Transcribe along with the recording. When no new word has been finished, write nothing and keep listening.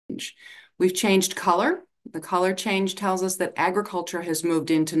We've changed color. The color change tells us that agriculture has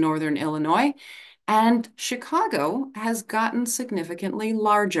moved into northern Illinois, and Chicago has gotten significantly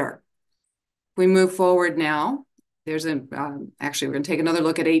larger. If we move forward now, actually, we're going to take another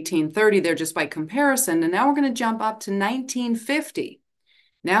look at 1830 there just by comparison, and now we're going to jump up to 1950.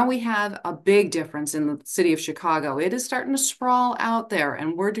 Now we have a big difference in the city of Chicago. It is starting to sprawl out there,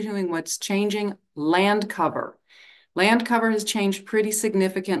 and we're doing what's changing land cover. Land cover has changed pretty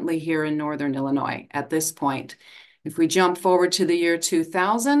significantly here in northern Illinois at this point. If we jump forward to the year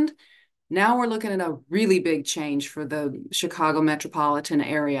 2000, now we're looking at a really big change for the Chicago metropolitan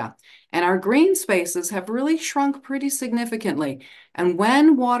area. And our green spaces have really shrunk pretty significantly. And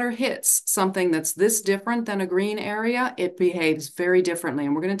when water hits something that's this different than a green area, it behaves very differently.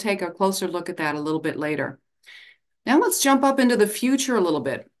 And we're going to take a closer look at that a little bit later. Now let's jump up into the future a little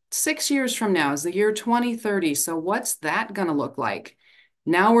bit. 6 years from now is the year 2030. So what's that going to look like?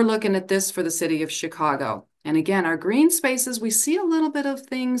 Now we're looking at this for the city of Chicago. And again, our green spaces, we see a little bit of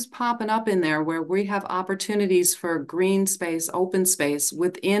things popping up in there where we have opportunities for green space, open space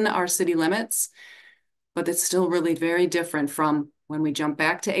within our city limits, but it's still really very different from when we jump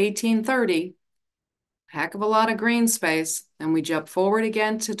back to 1830, heck of a lot of green space, and we jump forward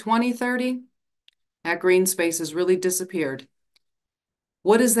again to 2030, that green space has really disappeared.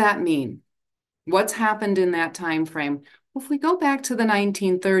 What does that mean? What's happened in that time frame? Well, if we go back to the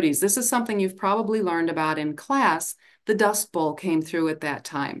 1930s, this is something you've probably learned about in class. The Dust Bowl came through at that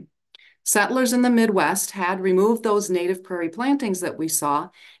time. Settlers in the Midwest had removed those native prairie plantings that we saw,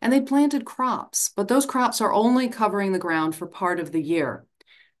 and they planted crops, but those crops are only covering the ground for part of the year.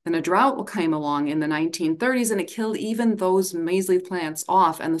 Then a drought came along in the 1930s, and it killed even those measly plants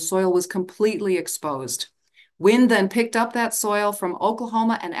off, and the soil was completely exposed. Wind then picked up that soil from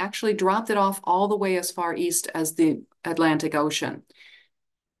Oklahoma and actually dropped it off all the way as far east as the Atlantic Ocean.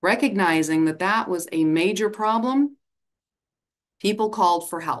 Recognizing that that was a major problem, people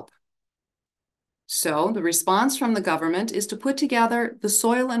called for help. So the response from the government is to put together the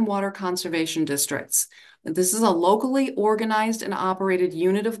soil and water conservation districts. This is a locally organized and operated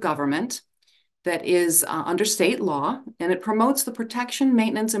unit of government that is under state law, and it promotes the protection,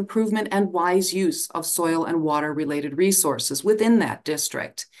 maintenance, improvement, and wise use of soil and water-related resources within that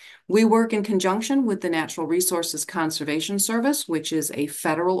district. We work in conjunction with the Natural Resources Conservation Service, which is a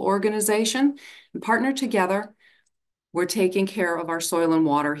federal organization, and partner together. We're taking care of our soil and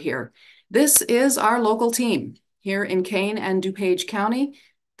water here. This is our local team here in Kane and DuPage County.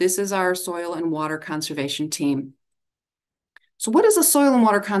 This is our soil and water conservation team. So what does a soil and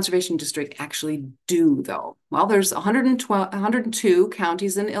water conservation district actually do, though? Well, there's 102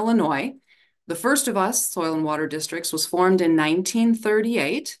 counties in Illinois. The first of us, soil and water districts, was formed in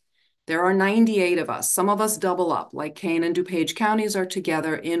 1938. There are 98 of us. Some of us double up, like Kane and DuPage counties are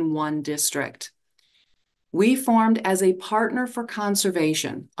together in one district. We formed as a partner for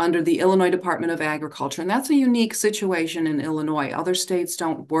conservation under the Illinois Department of Agriculture, and that's a unique situation in Illinois. Other states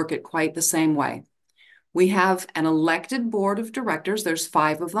don't work it quite the same way. We have an elected board of directors. There's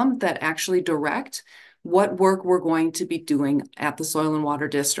 5 of them that actually direct what work we're going to be doing at the Soil and Water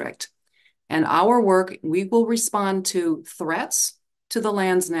District. And our work, we will respond to threats to the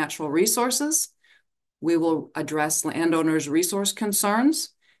land's natural resources. We will address landowners' resource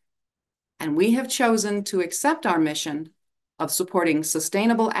concerns. And we have chosen to accept our mission of supporting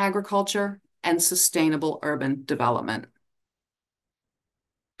sustainable agriculture and sustainable urban development.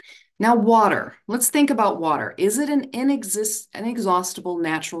 Now, water. Let's think about water. Is it an inexhaustible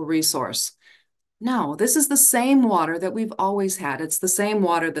natural resource? No, this is the same water that we've always had. It's the same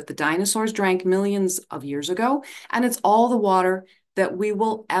water that the dinosaurs drank millions of years ago, and it's all the water that we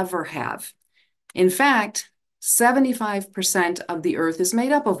will ever have. In fact, 75% of the Earth is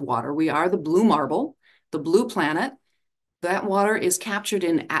made up of water. We are the blue marble, the blue planet. That water is captured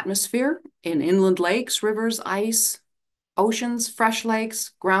in atmosphere, in inland lakes, rivers, ice, oceans, fresh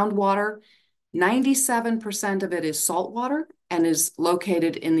lakes, groundwater. 97% of it is salt water and is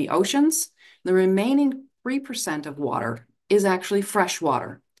located in the oceans. The remaining 3% of water is actually fresh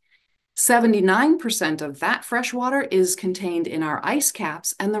water. 79% of that fresh water is contained in our ice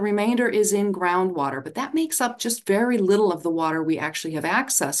caps, and the remainder is in groundwater. But that makes up just very little of the water we actually have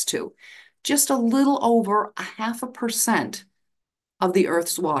access to. Just a little over 0.5% of the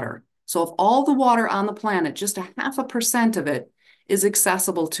Earth's water. So of all the water on the planet, just 0.5% of it is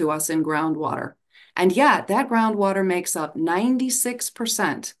accessible to us in groundwater. And yet that groundwater makes up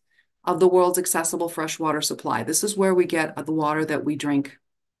 96% of the world's accessible freshwater supply. This is where we get the water that we drink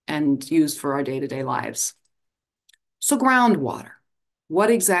and use for our day-to-day lives. So groundwater.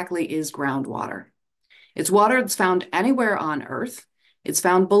 What exactly is groundwater? It's water that's found anywhere on Earth. It's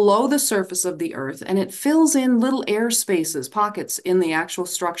found below the surface of the earth, and it fills in little air spaces, pockets in the actual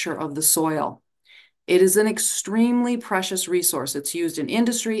structure of the soil. It is an extremely precious resource. It's used in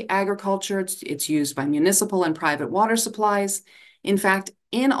industry, agriculture, it's used by municipal and private water supplies. In fact,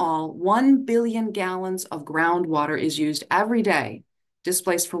 in all, 1 billion gallons of groundwater is used every day,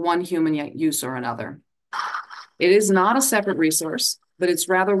 displaced for one human use or another. It is not a separate resource, but it's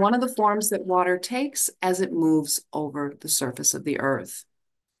rather one of the forms that water takes as it moves over the surface of the earth.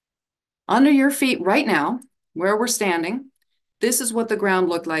 Under your feet right now, where we're standing, this is what the ground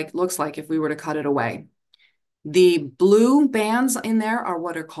looks like if we were to cut it away. The blue bands in there are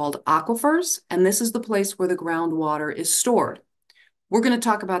what are called aquifers, and this is the place where the groundwater is stored. We're going to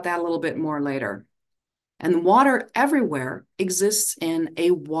talk about that a little bit more later. And water everywhere exists in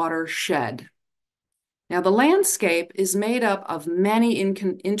a watershed. Now, the landscape is made up of many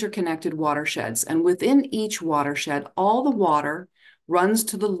interconnected watersheds, and within each watershed, all the water runs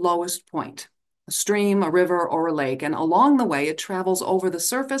to the lowest point, a stream, a river, or a lake, and along the way, it travels over the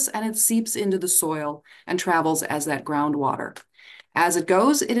surface and it seeps into the soil and travels as that groundwater. As it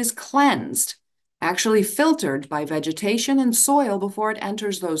goes, it is cleansed, actually filtered by vegetation and soil before it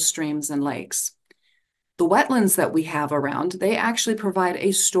enters those streams and lakes. The wetlands that we have around, they actually provide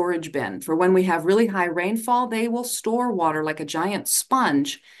a storage bin for when we have really high rainfall. They will store water like a giant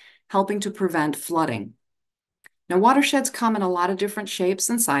sponge, helping to prevent flooding. Now, watersheds come in a lot of different shapes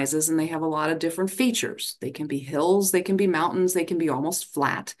and sizes, and they have a lot of different features. They can be hills, they can be mountains, they can be almost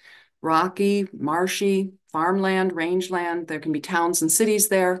flat, rocky, marshy, farmland, rangeland. There can be towns and cities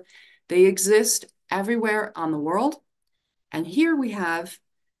there. They exist everywhere on the world. And here we have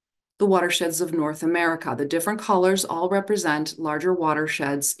the watersheds of North America. The different colors all represent larger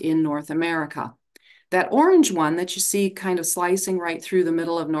watersheds in North America. That orange one that you see kind of slicing right through the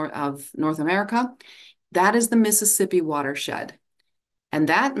middle of North America, that is the Mississippi watershed. And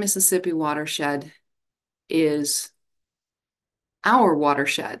that Mississippi watershed is our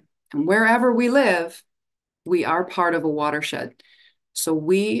watershed. And wherever we live, we are part of a watershed. So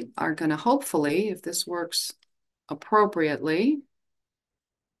we are going to hopefully, if this works appropriately,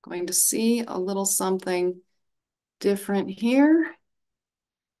 going to see a little something different here.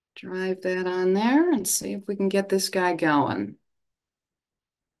 Drive that on there and see if we can get this guy going.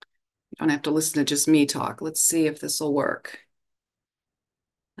 You don't have to listen to just me talk. Let's see if this will work.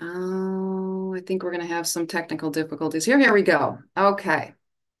 Oh, I think we're going to have some technical difficulties here. Here we go. Okay.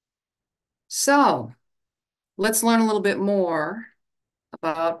 So let's learn a little bit more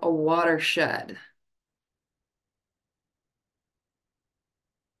about a watershed.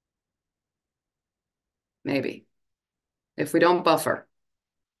 Maybe. If we don't buffer.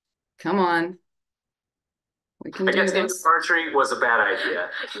 Come on. We can do this. Archery was a bad idea.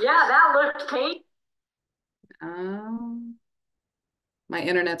 Yeah, that looked painful. My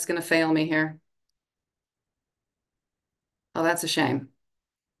internet's going to fail me here. Oh, that's a shame.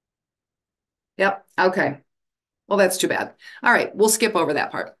 Yep. Okay. Well, that's too bad. All right. We'll skip over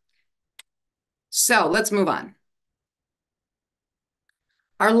that part. So let's move on.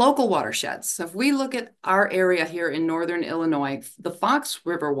 Our local watersheds. So if we look at our area here in northern Illinois, the Fox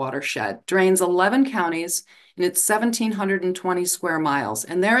River watershed drains 11 counties and it's 1,720 square miles.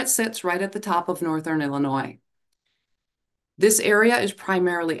 And there it sits right at the top of northern Illinois. This area is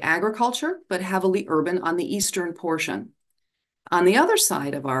primarily agriculture, but heavily urban on the eastern portion. On the other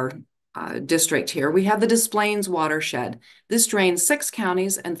side of our district here, we have the Des Plaines watershed. This drains 6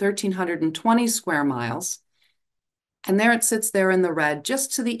 counties and 1,320 square miles. And there it sits there in the red,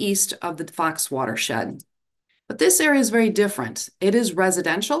 just to the east of the Fox watershed. But this area is very different. It is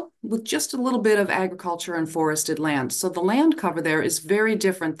residential with just a little bit of agriculture and forested land. So the land cover there is very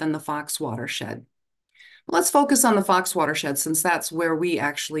different than the Fox watershed. Let's focus on the Fox watershed since that's where we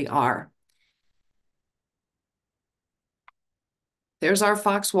actually are. There's our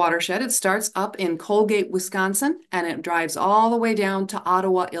Fox watershed. It starts up in Colgate, Wisconsin, and it drives all the way down to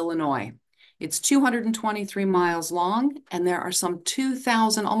Ottawa, Illinois. It's 223 miles long, and there are some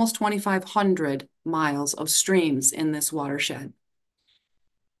 2,000, almost 2,500 miles of streams in this watershed.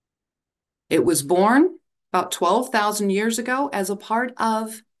 It was born about 12,000 years ago as a part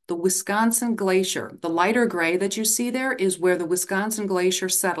of the Wisconsin Glacier. The lighter gray that you see there is where the Wisconsin Glacier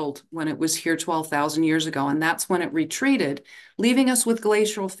settled when it was here 12,000 years ago, and that's when it retreated, leaving us with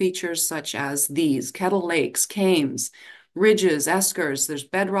glacial features such as these: kettle lakes, cames, ridges, eskers. There's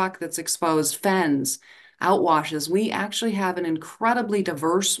bedrock that's exposed, fens, outwashes. We actually have an incredibly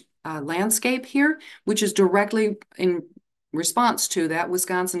diverse landscape here, which is directly in response to that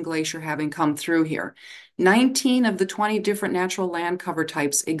Wisconsin Glacier having come through here. 19 of the 20 different natural land cover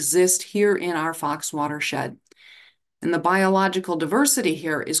types exist here in our Fox watershed. And the biological diversity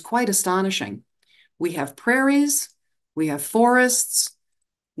here is quite astonishing. We have prairies, we have forests,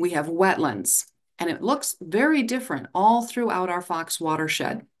 we have wetlands, and it looks very different all throughout our Fox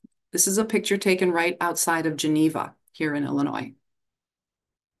watershed. This is a picture taken right outside of Geneva here in Illinois.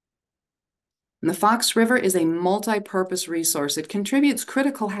 And the Fox River is a multi-purpose resource. It contributes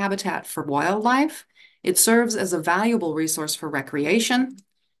critical habitat for wildlife. It serves as a valuable resource for recreation.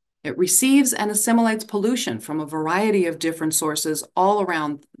 It receives and assimilates pollution from a variety of different sources all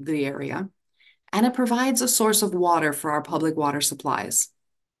around the area. And it provides a source of water for our public water supplies.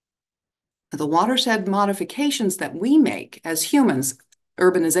 The watershed modifications that we make as humans,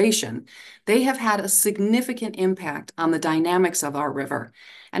 urbanization, they have had a significant impact on the dynamics of our river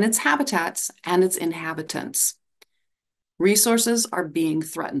and its habitats and its inhabitants. Resources are being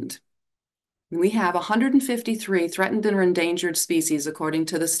threatened. We have 153 threatened and endangered species according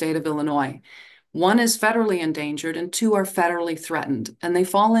to the state of Illinois. One is federally endangered and two are federally threatened, and they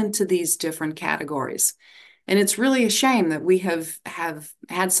fall into these different categories. And it's really a shame that we have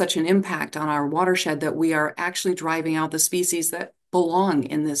had such an impact on our watershed that we are actually driving out the species that belong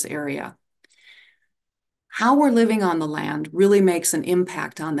in this area. How we're living on the land really makes an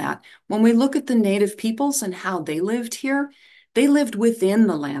impact on that. When we look at the native peoples and how they lived here, they lived within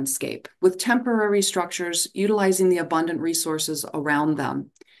the landscape with temporary structures utilizing the abundant resources around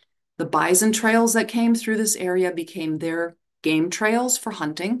them. The bison trails that came through this area became their game trails for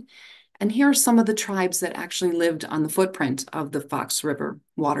hunting. And here are some of the tribes that actually lived on the footprint of the Fox River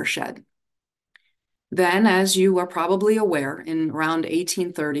watershed. Then, as you are probably aware, in around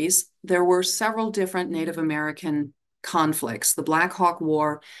 1830s, there were several different Native American conflicts. The Black Hawk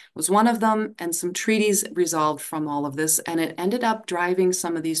War was one of them, and some treaties resolved from all of this, and it ended up driving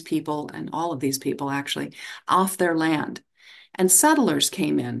some of these people, and all of these people actually, off their land. And settlers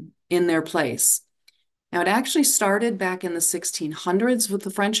came in their place. Now, it actually started back in the 1600s with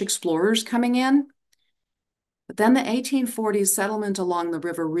the French explorers coming in. But then the 1840s settlement along the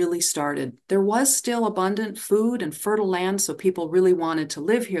river really started. There was still abundant food and fertile land, so people really wanted to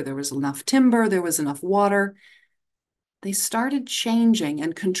live here. There was enough timber, there was enough water. They started changing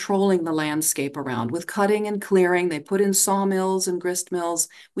and controlling the landscape around with cutting and clearing. They put in sawmills and grist mills.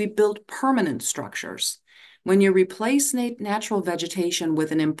 We built permanent structures. When you replace natural vegetation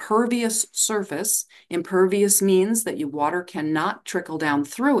with an impervious surface, impervious means that water cannot trickle down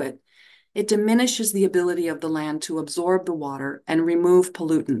through it, it diminishes the ability of the land to absorb the water and remove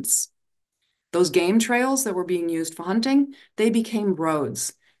pollutants. Those game trails that were being used for hunting, they became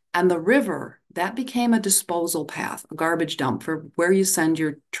roads. And the river, that became a disposal path, a garbage dump for where you send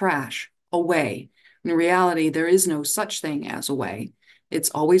your trash away. In reality, there is no such thing as away.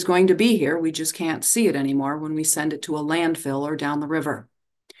 It's always going to be here. We just can't see it anymore when we send it to a landfill or down the river.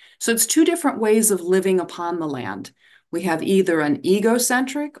 So it's two different ways of living upon the land. We have either an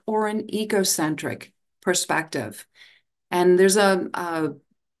egocentric or an ecocentric perspective. And there's an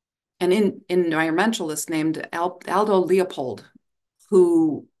environmentalist named Aldo Leopold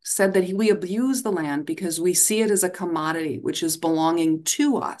who said that we abuse the land because we see it as a commodity which is belonging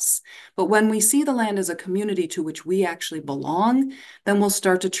to us. But when we see the land as a community to which we actually belong, then we'll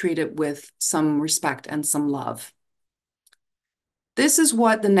start to treat it with some respect and some love. This is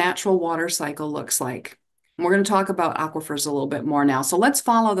what the natural water cycle looks like. And we're going to talk about aquifers a little bit more now. So let's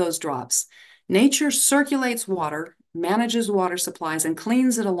follow those drops. Nature circulates water, manages water supplies, and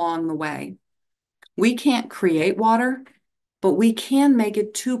cleans it along the way. We can't create water, but we can make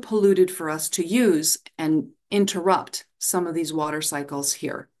it too polluted for us to use and interrupt some of these water cycles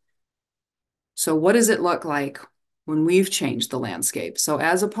here. So what does it look like when we've changed the landscape? So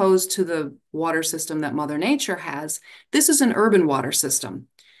as opposed to the water system that Mother Nature has, this is an urban water system.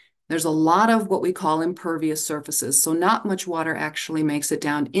 There's a lot of what we call impervious surfaces, so not much water actually makes it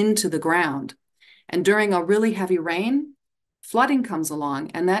down into the ground. And during a really heavy rain, flooding comes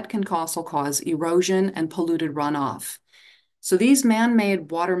along, and that can also cause erosion and polluted runoff. So these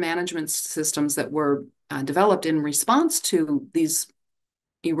man-made water management systems that were developed in response to these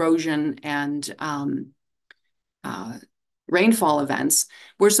erosion and rainfall events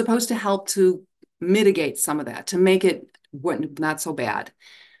were supposed to help to mitigate some of that, to make it not so bad.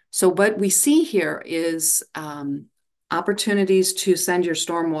 So what we see here is opportunities to send your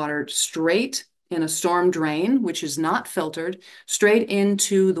stormwater straight in a storm drain, which is not filtered, straight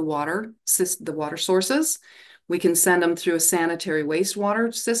into the water sources. We can send them through a sanitary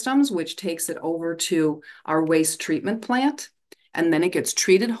wastewater systems, which takes it over to our waste treatment plant. And then it gets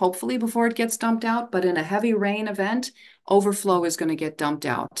treated, hopefully, before it gets dumped out. But in a heavy rain event, overflow is going to get dumped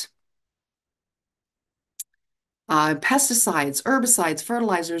out. Pesticides, herbicides,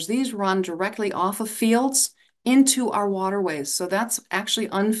 fertilizers, these run directly off of fields into our waterways. So that's actually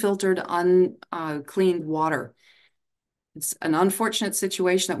unfiltered, uncleaned water. It's an unfortunate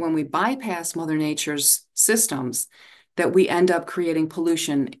situation that when we bypass Mother Nature's systems, that we end up creating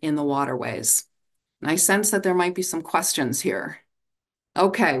pollution in the waterways. And I sense that there might be some questions here.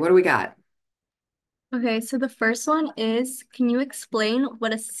 Okay, what do we got? Okay, so the first one is, can you explain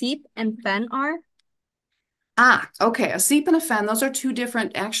what a seep and fen are? Okay. A seep and a fen, those are two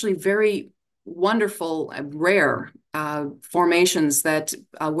different, actually very wonderful, rare formations that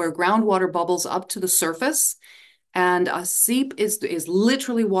where groundwater bubbles up to the surface. And a seep is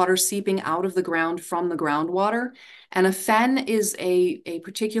literally water seeping out of the ground from the groundwater. And a fen is a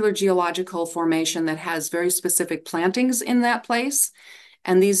particular geological formation that has very specific plantings in that place.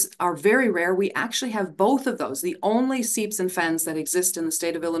 And these are very rare. We actually have both of those. The only seeps and fens that exist in the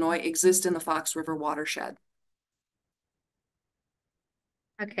state of Illinois exist in the Fox River watershed.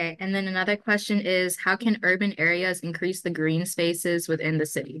 Okay, and then another question is, how can urban areas increase the green spaces within the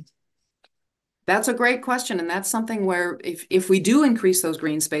city? That's a great question. And that's something where if we do increase those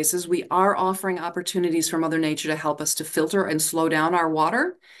green spaces, we are offering opportunities for Mother Nature to help us to filter and slow down our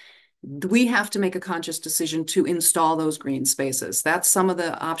water. We have to make a conscious decision to install those green spaces. That's some of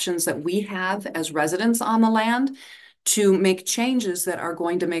the options that we have as residents on the land to make changes that are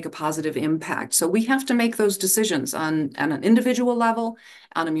going to make a positive impact. So we have to make those decisions on an individual level,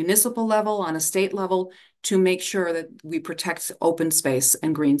 on a municipal level, on a state level, to make sure that we protect open space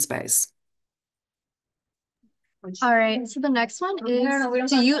and green space. All right, so the next one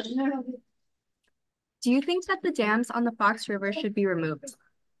is, do you think that the dams on the Fox River should be removed?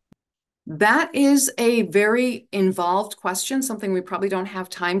 That is a very involved question, something we probably don't have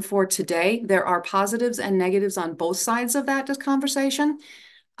time for today. There are positives and negatives on both sides of that conversation.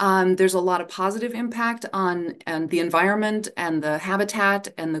 There's a lot of positive impact on and the environment and the habitat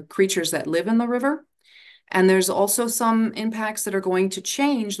and the creatures that live in the river. And there's also some impacts that are going to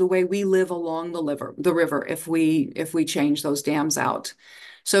change the way we live along the river if we change those dams out.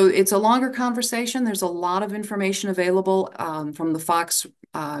 So it's a longer conversation. There's a lot of information available from the Fox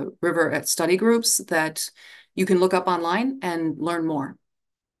River at study groups that you can look up online and learn more.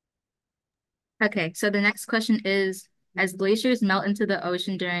 Okay, so the next question is, as glaciers melt into the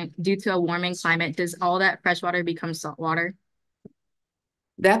ocean due to a warming climate, does all that fresh water become salt water?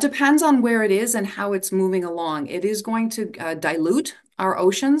 That depends on where it is and how it's moving along. It is going to dilute our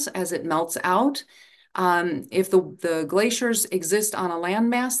oceans as it melts out. If the glaciers exist on a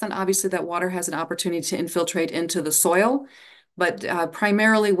landmass, then obviously that water has an opportunity to infiltrate into the soil. But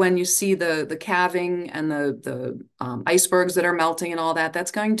primarily when you see the calving and the icebergs that are melting and all that,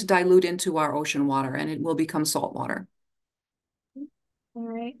 that's going to dilute into our ocean water and it will become salt water. All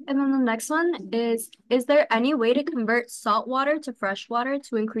right, and then the next one is there any way to convert salt water to fresh water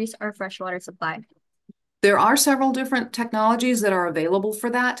to increase our freshwater supply? There are several different technologies that are available for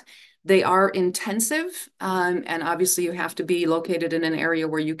that. They are intensive, and obviously you have to be located in an area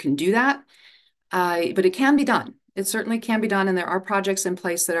where you can do that. But it can be done. It certainly can be done, and there are projects in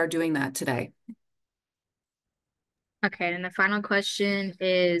place that are doing that today. Okay, and the final question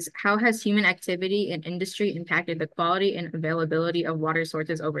is, how has human activity and industry impacted the quality and availability of water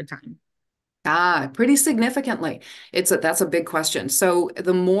sources over time? Pretty significantly. That's a big question. So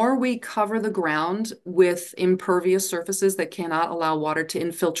the more we cover the ground with impervious surfaces that cannot allow water to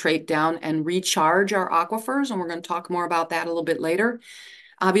infiltrate down and recharge our aquifers, and we're going to talk more about that a little bit later,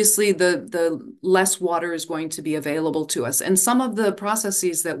 obviously the less water is going to be available to us. And some of the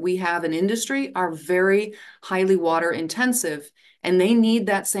processes that we have in industry are very highly water intensive, and they need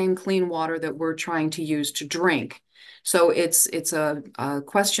that same clean water that we're trying to use to drink. So it's a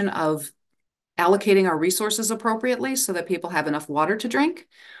question of allocating our resources appropriately so that people have enough water to drink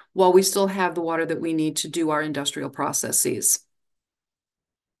while we still have the water that we need to do our industrial processes.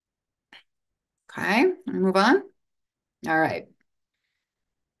 Okay, move on. All right.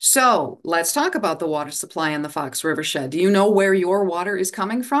 So let's talk about the water supply in the Fox River Shed. Do you know where your water is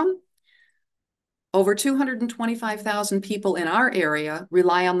coming from? Over 225,000 people in our area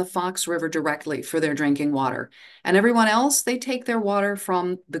rely on the Fox River directly for their drinking water. And everyone else, they take their water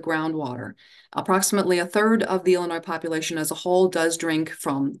from the groundwater. Approximately a third of the Illinois population as a whole does drink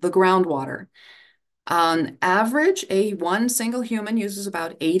from the groundwater. On average, one single human uses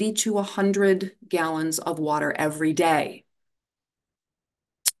about 80 to 100 gallons of water every day.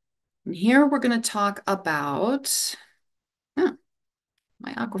 And here we're going to talk about,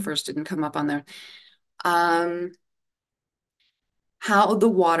 my aquifers didn't come up on there. How the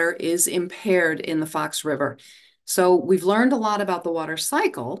water is impaired in the Fox River. So we've learned a lot about the water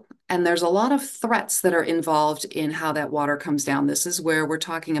cycle, and there's a lot of threats that are involved in how that water comes down. This is where we're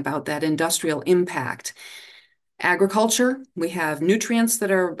talking about that industrial impact. Agriculture, we have nutrients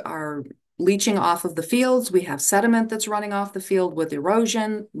that are leaching off of the fields. We have sediment that's running off the field with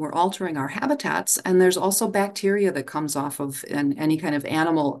erosion. We're altering our habitats. And there's also bacteria that comes off of any kind of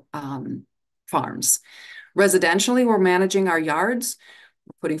animal farms. Residentially, we're managing our yards,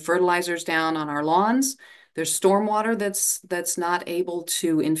 we're putting fertilizers down on our lawns. There's stormwater that's not able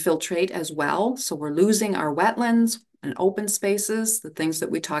to infiltrate as well. So we're losing our wetlands and open spaces, the things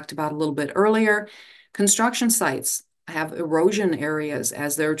that we talked about a little bit earlier. Construction sites have erosion areas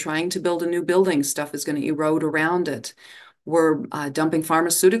as they're trying to build a new building. Stuff is going to erode around it. We're dumping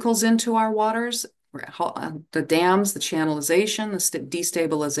pharmaceuticals into our waters. The dams, the channelization, the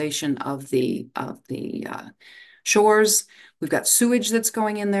destabilization of the shores. We've got sewage that's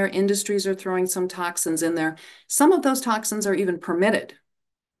going in there. Industries are throwing some toxins in there. Some of those toxins are even permitted.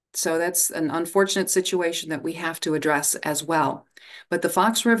 So that's an unfortunate situation that we have to address as well. But the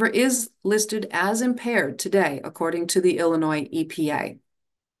Fox River is listed as impaired today, according to the Illinois EPA.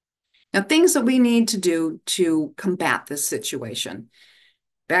 Now, things that we need to do to combat this situation.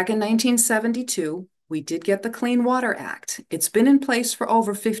 Back in 1972, we did get the Clean Water Act. It's been in place for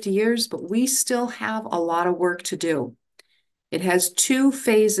over 50 years, but we still have a lot of work to do. It has two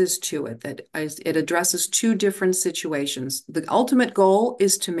phases to it that it addresses two different situations. The ultimate goal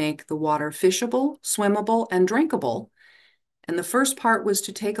is to make the water fishable, swimmable, and drinkable. And the first part was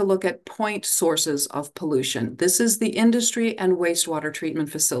to take a look at point sources of pollution. This is the industry and wastewater treatment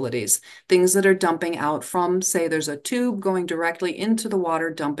facilities, things that are dumping out from, say, there's a tube going directly into the water,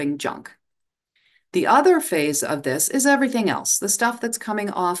 dumping junk. The other phase of this is everything else, the stuff that's coming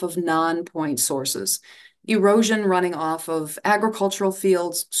off of non-point sources. Erosion running off of agricultural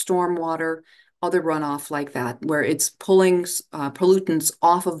fields, stormwater, other runoff like that, where it's pulling pollutants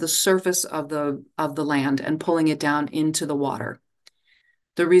off of the surface of the land and pulling it down into the water.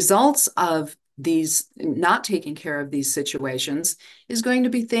 The results of these not taking care of these situations is going to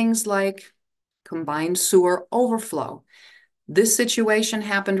be things like combined sewer overflow. This situation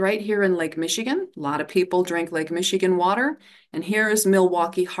happened right here in Lake Michigan. A lot of people drink Lake Michigan water. And here is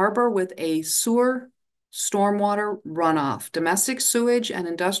Milwaukee Harbor with a sewer stormwater runoff, domestic sewage and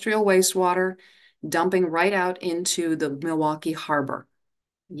industrial wastewater dumping right out into the Milwaukee Harbor.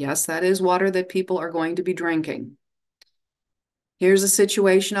 Yes, that is water that people are going to be drinking. Here's a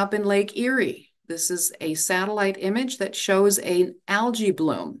situation up in Lake Erie. This is a satellite image that shows an algae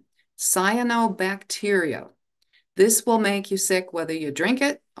bloom, cyanobacteria. This will make you sick whether you drink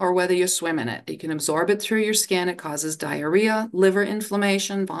it or whether you swim in it. You can absorb it through your skin. It causes diarrhea, liver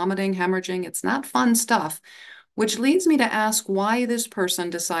inflammation, vomiting, hemorrhaging. It's not fun stuff, which leads me to ask why this person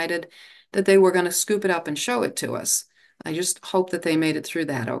decided that they were going to scoop it up and show it to us. I just hope that they made it through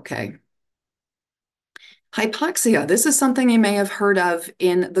that okay. Hypoxia. This is something you may have heard of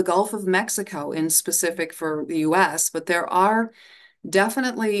in the Gulf of Mexico in specific for the US, but there are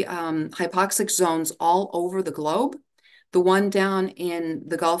definitely hypoxic zones all over the globe. The one down in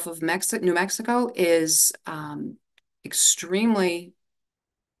the Gulf of New Mexico is extremely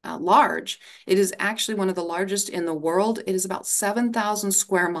large. It is actually one of the largest in the world. It is about 7,000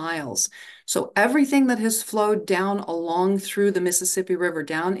 square miles. So everything that has flowed down along through the Mississippi River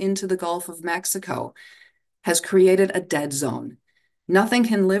down into the Gulf of Mexico has created a dead zone. Nothing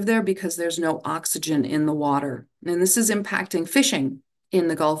can live there because there's no oxygen in the water. And this is impacting fishing in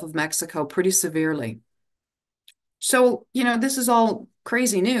the Gulf of Mexico pretty severely. So, this is all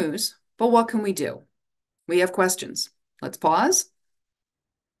crazy news, but what can we do? We have questions. Let's pause.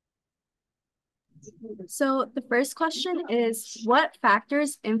 So the first question is, what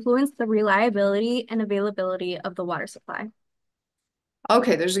factors influence the reliability and availability of the water supply?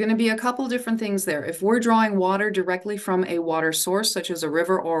 Okay, there's going to be a couple different things there. If we're drawing water directly from a water source, such as a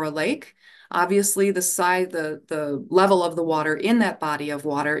river or a lake, obviously the level of the water in that body of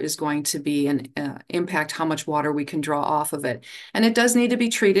water is going to be an impact how much water we can draw off of it. And it does need to be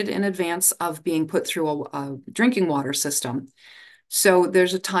treated in advance of being put through a drinking water system. So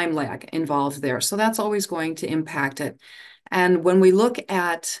there's a time lag involved there. So that's always going to impact it. And when we look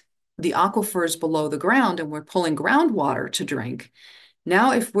at the aquifers below the ground and we're pulling groundwater to drink,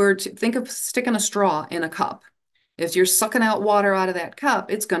 now, if we're to think of sticking a straw in a cup, if you're sucking out water out of that cup,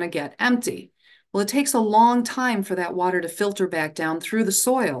 it's going to get empty. Well, it takes a long time for that water to filter back down through the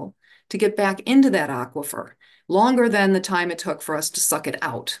soil to get back into that aquifer, longer than the time it took for us to suck it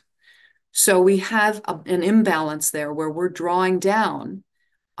out. So we have an imbalance there where we're drawing down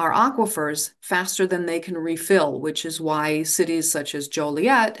our aquifers faster than they can refill, which is why cities such as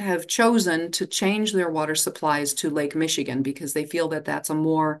Joliet have chosen to change their water supplies to Lake Michigan because they feel that that's a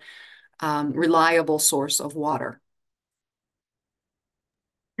more reliable source of water.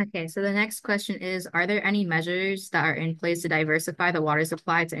 Okay, so the next question is, are there any measures that are in place to diversify the water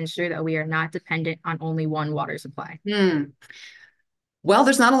supply to ensure that we are not dependent on only one water supply? Well,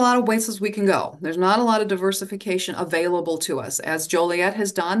 there's not a lot of places we can go. There's not a lot of diversification available to us. As Joliet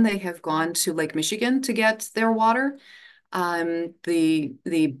has done, they have gone to Lake Michigan to get their water.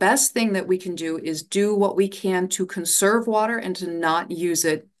 The best thing that we can do is do what we can to conserve water and to not use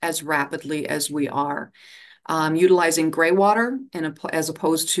it as rapidly as we are. Utilizing gray water as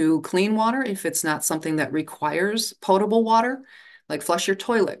opposed to clean water if it's not something that requires potable water, like flush your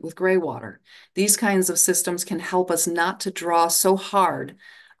toilet with gray water. These kinds of systems can help us not to draw so hard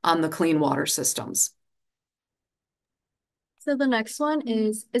on the clean water systems. So the next one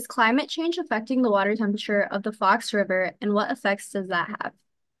is climate change affecting the water temperature of the Fox River, and what effects does that have?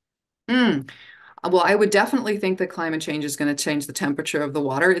 Mm. Well, I would definitely think that climate change is going to change the temperature of the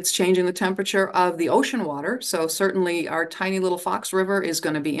water. It's changing the temperature of the ocean water. So certainly our tiny little Fox River is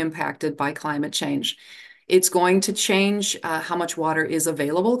going to be impacted by climate change. It's going to change how much water is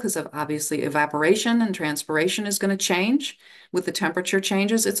available because of obviously evaporation and transpiration is going to change with the temperature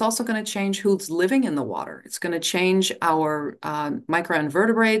changes. It's also going to change who's living in the water. It's going to change our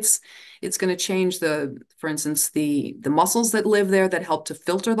microinvertebrates. It's going to change for instance, the mussels that live there that help to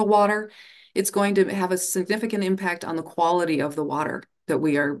filter the water. It's going to have a significant impact on the quality of the water that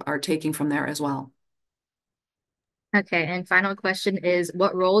we are taking from there as well. Okay, and final question is,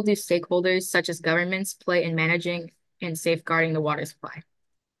 what role do stakeholders such as governments play in managing and safeguarding the water supply?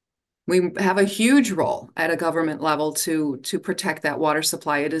 We have a huge role at a government level to protect that water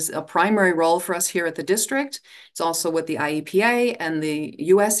supply. It is a primary role for us here at the district. It's also what the IEPA and the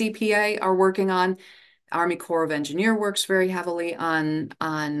US EPA are working on. Army Corps of Engineer works very heavily on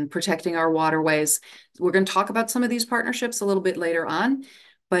protecting our waterways. We're going to talk about some of these partnerships a little bit later on,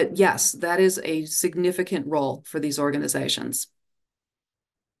 but yes, that is a significant role for these organizations.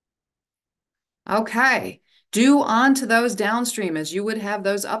 Okay, do on to those downstream as you would have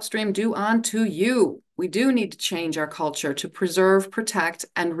those upstream do on to you. We do need to change our culture to preserve, protect,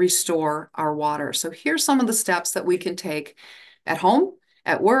 and restore our water. So here's some of the steps that we can take at home,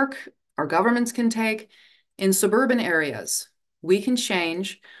 at work, our governments can take. In suburban areas, we can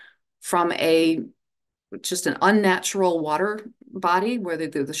change from just an unnatural water body where the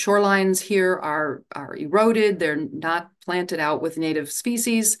shorelines here are eroded, they're not planted out with native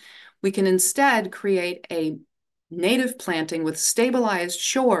species. We can instead create a native planting with stabilized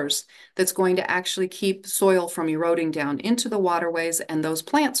shores that's going to actually keep soil from eroding down into the waterways, and those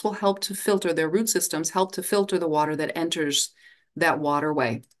plants will help to filter, their root systems help to filter the water that enters that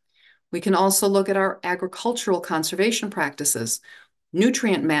waterway. We can also look at our agricultural conservation practices,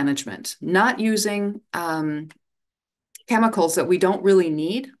 nutrient management, not using chemicals that we don't really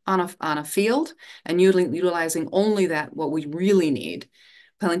need on a field and utilizing only what we really need.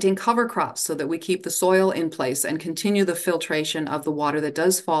 Planting cover crops so that we keep the soil in place and continue the filtration of the water that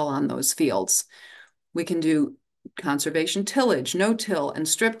does fall on those fields. We can do conservation tillage, no-till, and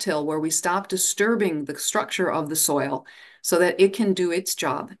strip-till, where we stop disturbing the structure of the soil so that it can do its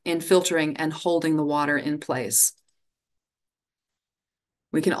job in filtering and holding the water in place.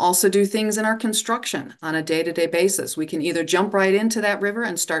 We can also do things in our construction on a day-to-day basis. We can either jump right into that river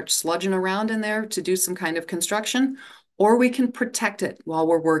and start sludging around in there to do some kind of construction, or we can protect it while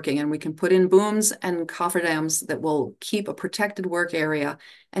we're working, and we can put in booms and cofferdams that will keep a protected work area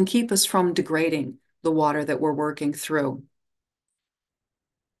and keep us from degrading the water that we're working through.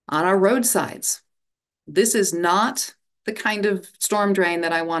 On our roadsides, this is not the kind of storm drain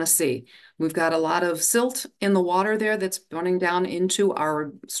that I want to see. We've got a lot of silt in the water there that's running down into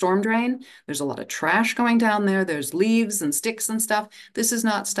our storm drain. There's a lot of trash going down there. There's leaves and sticks and stuff. This is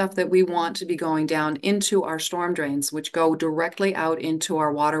not stuff that we want to be going down into our storm drains, which go directly out into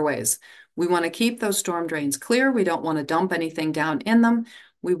our waterways. We want to keep those storm drains clear. We don't want to dump anything down in them.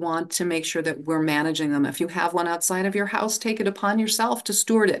 We want to make sure that we're managing them. If you have one outside of your house, take it upon yourself to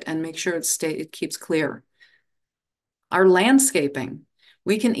steward it and make sure it keeps clear. Our landscaping,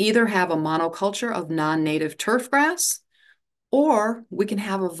 we can either have a monoculture of non-native turf grass, or we can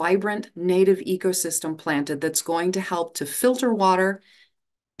have a vibrant native ecosystem planted that's going to help to filter water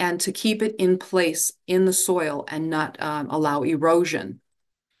and to keep it in place in the soil and not allow erosion.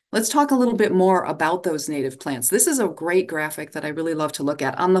 Let's talk a little bit more about those native plants. This is a great graphic that I really love to look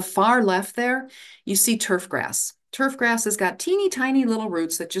at. On the far left there, you see turf grass. Turf grass has got teeny tiny little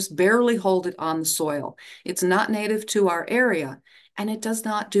roots that just barely hold it on the soil. It's not native to our area, and it does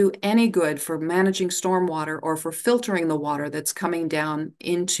not do any good for managing stormwater or for filtering the water that's coming down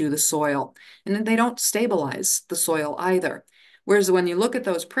into the soil. And they don't stabilize the soil either. Whereas when you look at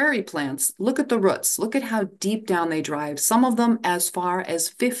those prairie plants, look at the roots, look at how deep down they drive, some of them as far as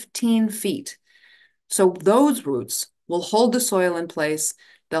 15 feet. So those roots will hold the soil in place.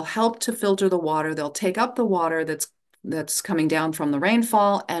 They'll help to filter the water. They'll take up the water that's coming down from the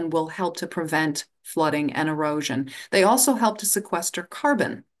rainfall and will help to prevent flooding and erosion. They also help to sequester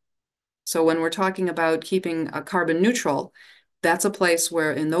carbon. So when we're talking about keeping a carbon neutral, that's a place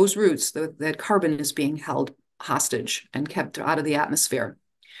where in those roots that carbon is being held hostage and kept out of the atmosphere.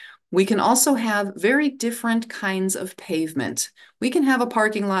 We can also have very different kinds of pavement. We can have a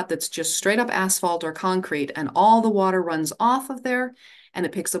parking lot that's just straight up asphalt or concrete, and all the water runs off of there and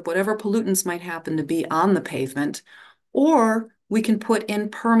it picks up whatever pollutants might happen to be on the pavement. Or we can put in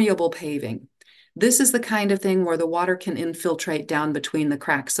permeable paving. This is the kind of thing where the water can infiltrate down between the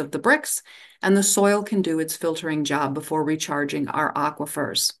cracks of the bricks and the soil can do its filtering job before recharging our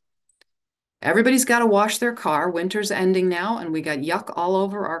aquifers. Everybody's got to wash their car. Winter's ending now, and we got yuck all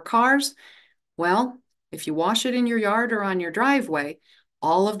over our cars. Well, if you wash it in your yard or on your driveway,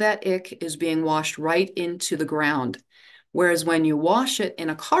 all of that ick is being washed right into the ground. Whereas when you wash it in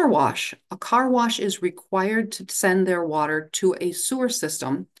a car wash is required to send their water to a sewer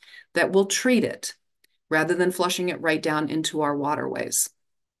system that will treat it rather than flushing it right down into our waterways.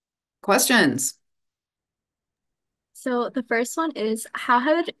 Questions? So the first one is how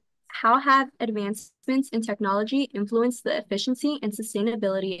have advancements in technology influenced the efficiency and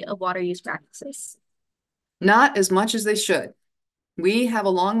sustainability of water use practices? Not as much as they should. We have a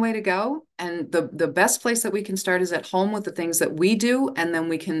long way to go, and the best place that we can start is at home with the things that we do, and then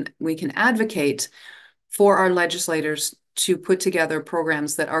we can advocate for our legislators to put together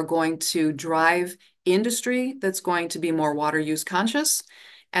programs that are going to drive industry that's going to be more water use conscious,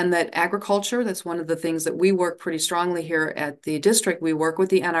 and that agriculture, that's one of the things that we work pretty strongly here at the district. We work with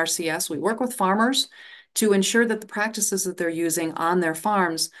the NRCS, we work with farmers to ensure that the practices that they're using on their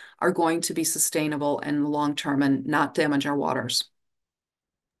farms are going to be sustainable and long term and not damage our waters.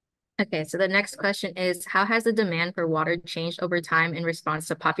 Okay, so the next question is, how has the demand for water changed over time in response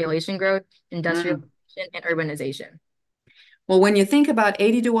to population growth, industrialization, and urbanization? Well, when you think about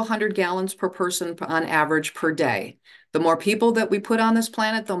 80 to 100 gallons per person on average per day, the more people that we put on this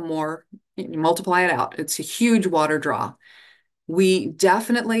planet, the more you multiply it out. It's a huge water draw. We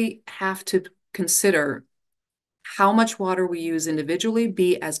definitely have to consider how much water we use individually,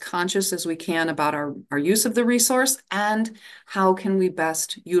 be as conscious as we can about our use of the resource, and how can we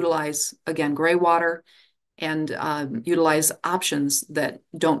best utilize, again, gray water and utilize options that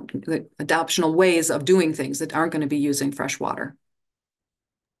adoptional ways of doing things that aren't going to be using fresh water.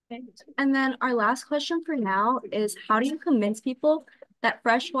 Okay. And then our last question for now is, how do you convince people that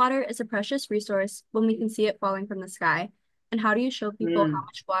fresh water is a precious resource when we can see it falling from the sky? And how do you show people how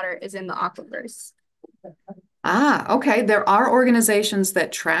much water is in the aquifers? Okay. There are organizations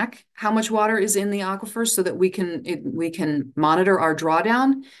that track how much water is in the aquifers so that we can monitor our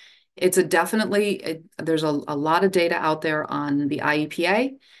drawdown. It's there's a lot of data out there on the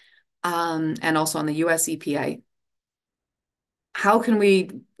IEPA and also on the US EPA. How can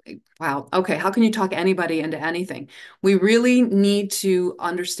you talk anybody into anything? We really need to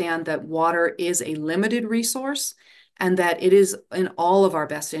understand that water is a limited resource and that it is in all of our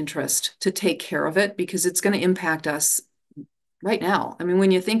best interest to take care of it because it's going to impact us right now. I mean,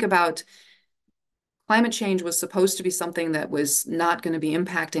 when you think about climate change was supposed to be something that was not going to be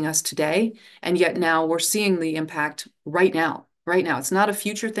impacting us today, and yet now we're seeing the impact right now. Right now, it's not a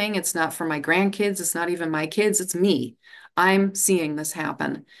future thing. It's not for my grandkids. It's not even my kids. It's me. I'm seeing this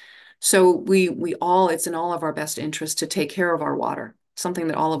happen. So it's in all of our best interest to take care of our water, something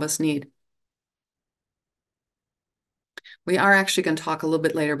that all of us need. We are actually going to talk a little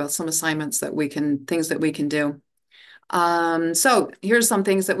bit later about some assignments things that we can do. So here's some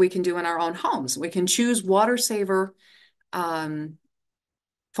things that we can do in our own homes. We can choose water saver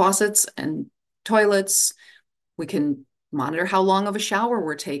faucets and toilets. We can monitor how long of a shower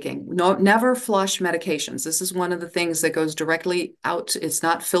we're taking. Never flush medications. This is one of the things that goes directly out. It's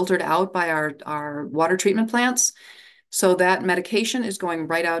not filtered out by our water treatment plants. So that medication is going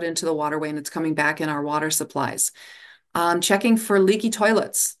right out into the waterway and it's coming back in our water supplies. Checking for leaky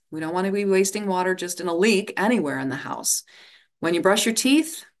toilets. We don't want to be wasting water just in a leak anywhere in the house. When you brush your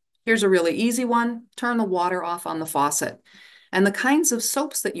teeth, here's a really easy one. Turn the water off on the faucet. And the kinds of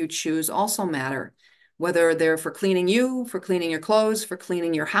soaps that you choose also matter, whether they're for cleaning for cleaning your clothes, for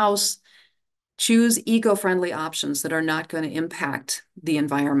cleaning your house. Choose eco-friendly options that are not going to impact the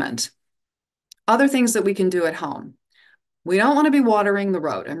environment. Other things that we can do at home. We don't want to be watering the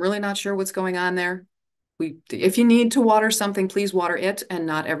road. I'm really not sure what's going on there. If you need to water something, please water it and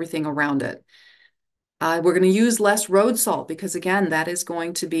not everything around it. We're going to use less road salt because, again, that is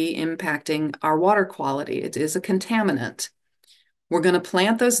going to be impacting our water quality. It is a contaminant. We're going to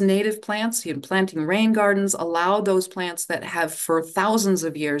plant those native plants. Planting rain gardens allow those plants that have for thousands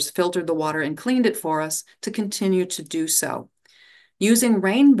of years filtered the water and cleaned it for us to continue to do so. Using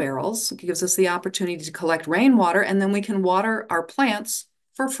rain barrels gives us the opportunity to collect rainwater, and then we can water our plants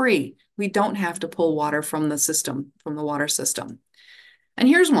for free. We don't have to pull water from the system, from the water system. And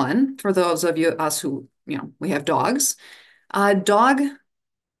here's one for those of us who, we have dogs. Dog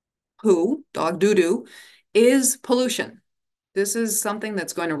dog doo-doo, is pollution. This is something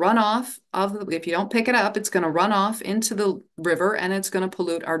that's going to run off if you don't pick it up, it's going to run off into the river and it's going to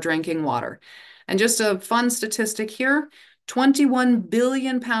pollute our drinking water. And just a fun statistic here, 21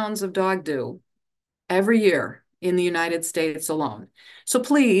 billion pounds of dog doo every year in the United States alone. So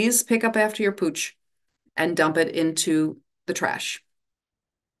please pick up after your pooch and dump it into the trash.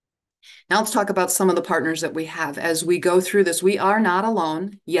 Now let's talk about some of the partners that we have as we go through this. We are not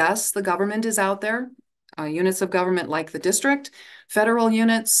alone. Yes, the government is out there, units of government like the district, federal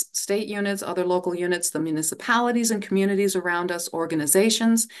units, state units, other local units, the municipalities and communities around us,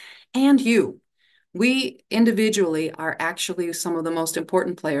 organizations, and you. We individually are actually some of the most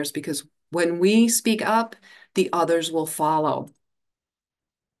important players because when we speak up, the others will follow.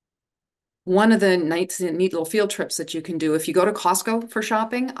 One of the neat little field trips that you can do, if you go to Costco for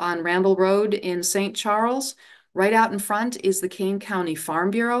shopping on Randall Road in St. Charles, right out in front is the Kane County Farm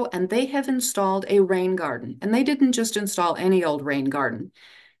Bureau, and they have installed a rain garden. And they didn't just install any old rain garden.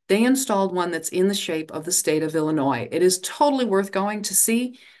 They installed one that's in the shape of the state of Illinois. It is totally worth going to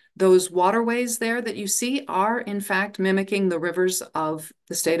see. Those waterways there that you see are, in fact, mimicking the rivers of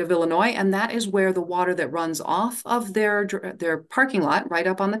the state of Illinois, and that is where the water that runs off of their parking lot, right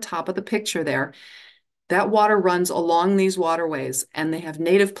up on the top of the picture there, that water runs along these waterways, and they have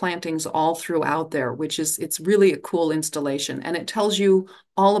native plantings all throughout there, it's really a cool installation, and it tells you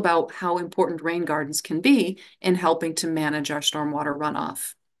all about how important rain gardens can be in helping to manage our stormwater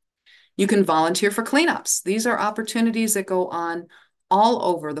runoff. You can volunteer for cleanups. These are opportunities that go on all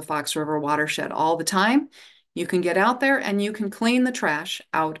over the Fox River watershed all the time. You can get out there and you can clean the trash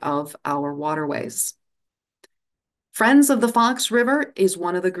out of our waterways. Friends of the Fox River is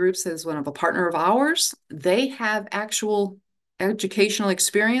one of the groups, is one of a partner of ours. They have actual educational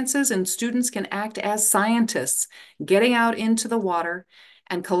experiences and students can act as scientists, getting out into the water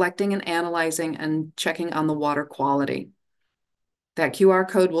and collecting and analyzing and checking on the water quality. That QR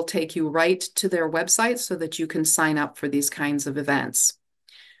code will take you right to their website so that you can sign up for these kinds of events.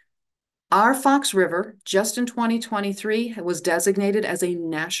 Our Fox River, just in 2023, was designated as a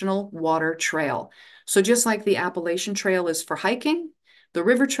national water trail. So just like the Appalachian Trail is for hiking, the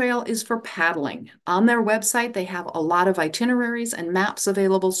River Trail is for paddling. On their website, they have a lot of itineraries and maps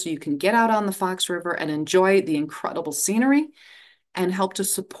available so you can get out on the Fox River and enjoy the incredible scenery and help to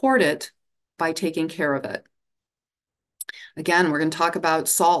support it by taking care of it. Again, we're going to talk about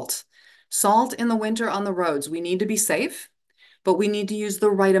salt. Salt in the winter on the roads. We need to be safe, but we need to use the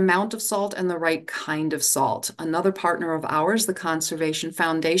right amount of salt and the right kind of salt. Another partner of ours, the Conservation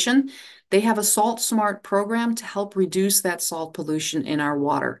Foundation, they have a Salt Smart program to help reduce that salt pollution in our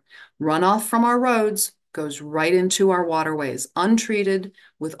water. Runoff from our roads goes right into our waterways, untreated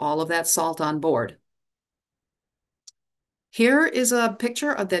with all of that salt on board. Here is a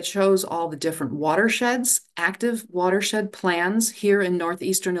picture that shows all the different watersheds, active watershed plans here in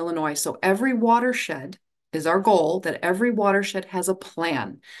northeastern Illinois. So every watershed is our goal, that every watershed has a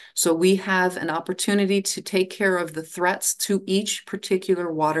plan. So we have an opportunity to take care of the threats to each particular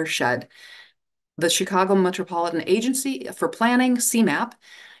watershed. The Chicago Metropolitan Agency for Planning, CMAP,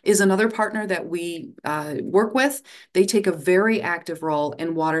 is another partner that we work with. They take a very active role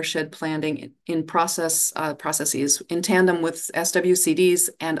in watershed planning in processes in tandem with SWCDs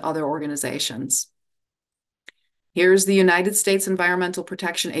and other organizations. Here's the United States Environmental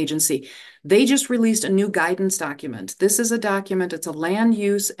Protection Agency. They just released a new guidance document. This is a document, it's a land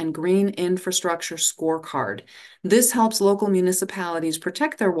use and green infrastructure scorecard. This helps local municipalities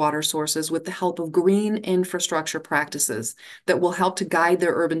protect their water sources with the help of green infrastructure practices that will help to guide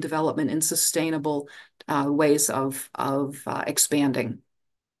their urban development in sustainable ways of expanding.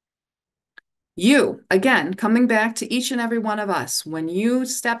 You, again, coming back to each and every one of us, when you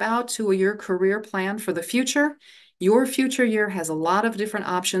step out to your career plan for the future, your future year has a lot of different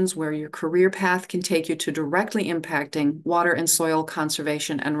options where your career path can take you to directly impacting water and soil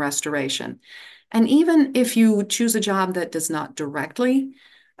conservation and restoration. And even if you choose a job that does not directly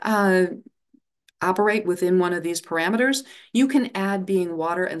operate within one of these parameters, you can add being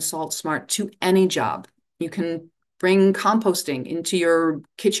water and salt smart to any job. You can bring composting into your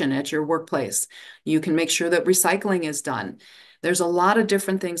kitchen at your workplace. You can make sure that recycling is done. There's a lot of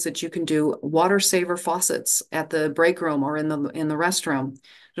different things that you can do. Water saver faucets at the break room or in the restroom.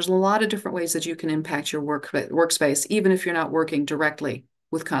 There's a lot of different ways that you can impact your workspace, even if you're not working directly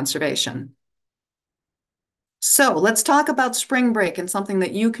with conservation. So let's talk about spring break and something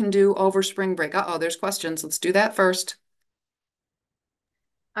that you can do over spring break. Uh-oh, there's questions. Let's do that first.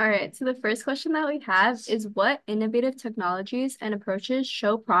 All right, so the first question that we have is what innovative technologies and approaches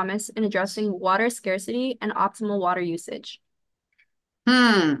show promise in addressing water scarcity and optimal water usage?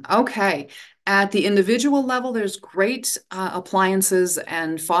 Okay. At the individual level, there's great appliances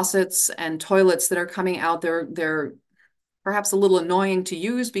and faucets and toilets that are coming out. They're perhaps a little annoying to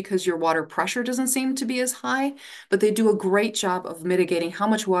use because your water pressure doesn't seem to be as high, but they do a great job of mitigating how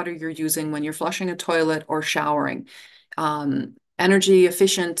much water you're using when you're flushing a toilet or showering. Energy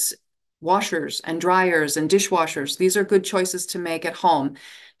efficient washers and dryers and dishwashers, these are good choices to make at home.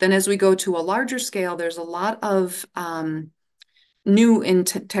 Then as we go to a larger scale, there's a lot of new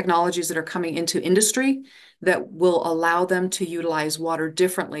technologies that are coming into industry that will allow them to utilize water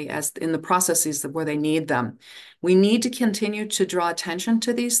differently as in the processes where they need them. We need to continue to draw attention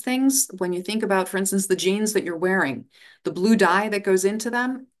to these things. When you think about, for instance, the jeans that you're wearing, the blue dye that goes into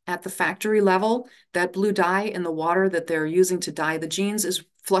them at the factory level, that blue dye in the water that they're using to dye the jeans is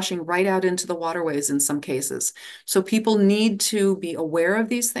flushing right out into the waterways in some cases. So people need to be aware of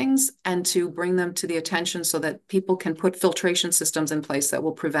these things and to bring them to the attention so that people can put filtration systems in place that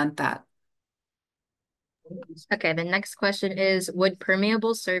will prevent that. Okay, the next question is, would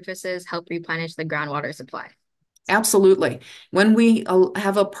permeable surfaces help replenish the groundwater supply? Absolutely. When we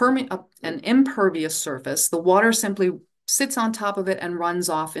have an impervious surface, the water simply sits on top of it and runs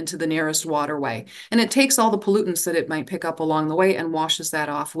off into the nearest waterway. And it takes all the pollutants that it might pick up along the way and washes that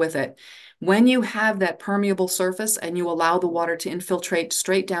off with it. When you have that permeable surface and you allow the water to infiltrate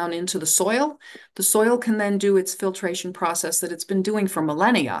straight down into the soil can then do its filtration process that it's been doing for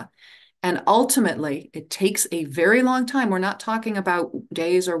millennia. And ultimately, it takes a very long time. We're not talking about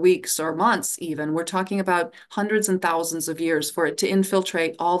days or weeks or months even. We're talking about hundreds and thousands of years for it to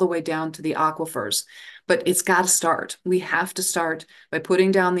infiltrate all the way down to the aquifers. But it's got to start. We have to start by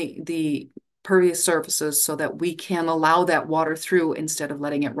putting down the pervious surfaces so that we can allow that water through instead of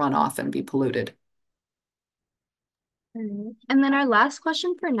letting it run off and be polluted. And then our last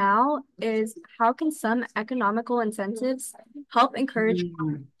question for now is how can some economical incentives help encourage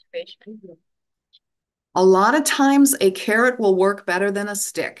conservation? A lot of times a carrot will work better than a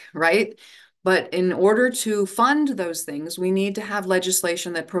stick, right? But in order to fund those things, we need to have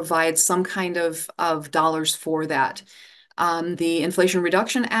legislation that provides some kind of dollars for that. The Inflation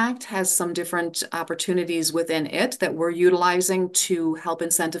Reduction Act has some different opportunities within it that we're utilizing to help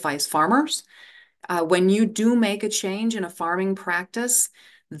incentivize farmers. When you do make a change in a farming practice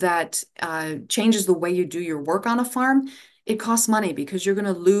that changes the way you do your work on a farm, it costs money because you're going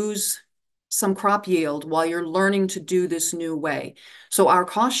to lose some crop yield while you're learning to do this new way. So our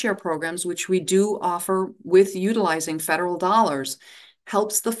cost share programs, which we do offer with utilizing federal dollars,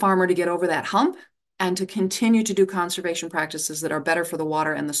 helps the farmer to get over that hump and to continue to do conservation practices that are better for the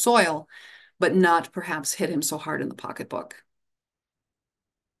water and the soil, but not perhaps hit him so hard in the pocketbook.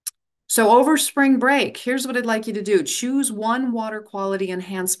 So over spring break, here's what I'd like you to do. Choose one water quality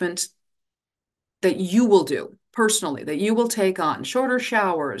enhancement that you will do personally, that you will take on. Shorter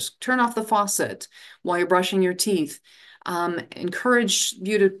showers, turn off the faucet while you're brushing your teeth. Encourage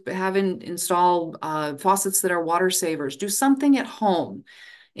you to install faucets that are water savers. Do something at home.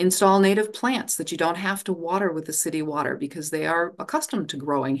 Install native plants that you don't have to water with the city water because they are accustomed to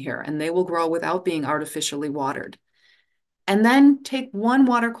growing here and they will grow without being artificially watered. And then take one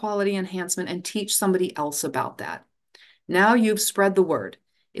water quality enhancement and teach somebody else about that. Now you've spread the word.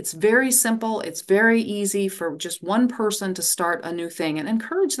 It's very simple. It's very easy for just one person to start a new thing and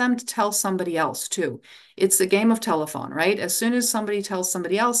encourage them to tell somebody else too. It's a game of telephone, right? As soon as somebody tells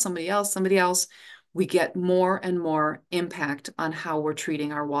somebody else, somebody else, somebody else, we get more and more impact on how we're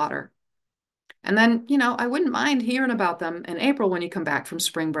treating our water. And then, I wouldn't mind hearing about them in April when you come back from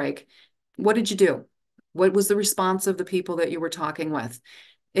spring break. What did you do? What was the response of the people that you were talking with?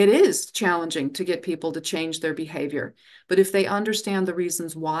 It is challenging to get people to change their behavior, but if they understand the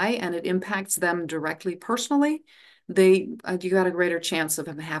reasons why and it impacts them directly personally, you got a greater chance of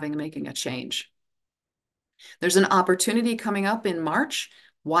them making a change. There's an opportunity coming up in March.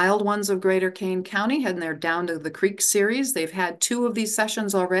 Wild Ones of Greater Kane County and their Down to the Creek series. They've had 2 of these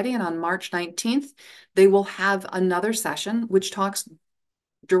sessions already, and on March 19th, they will have another session which talks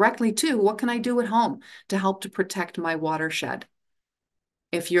directly to what can I do at home to help to protect my watershed.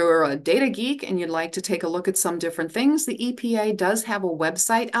 If you're a data geek and you'd like to take a look at some different things, the EPA does have a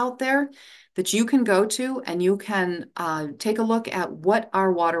website out there that you can go to, and you can take a look at what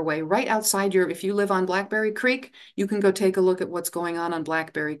our waterway right outside if you live on Blackberry Creek, you can go take a look at what's going on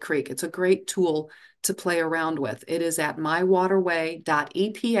Blackberry Creek. It's a great tool to play around with. It is at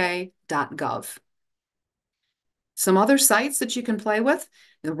mywaterway.epa.gov. Some other sites that you can play with,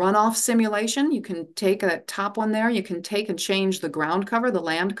 the runoff simulation, you can take a top one there, you can take and change the ground cover, the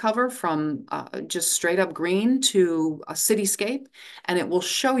land cover from just straight up green to a cityscape, and it will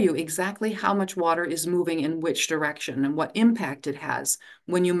show you exactly how much water is moving in which direction and what impact it has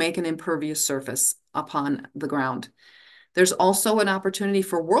when you make an impervious surface upon the ground. There's also an opportunity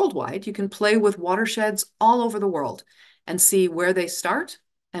for worldwide. You can play with watersheds all over the world and see where they start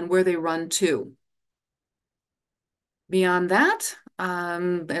and where they run to. Beyond that,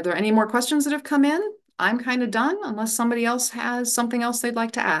 are there any more questions that have come in? I'm kind of done unless somebody else has something else they'd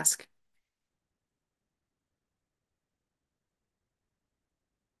like to ask.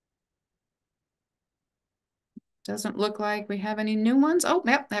 Doesn't look like we have any new ones. Oh,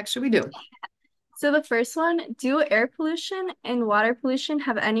 yep, actually we do. So the first one, do air pollution and water pollution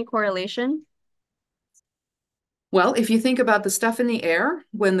have any correlation? Well, if you think about the stuff in the air,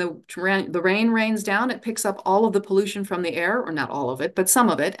 when the rain rains down, it picks up all of the pollution from the air, or not all of it, but some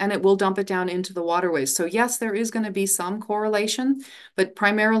of it, and it will dump it down into the waterways. So yes, there is going to be some correlation, but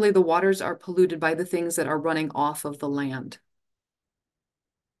primarily the waters are polluted by the things that are running off of the land.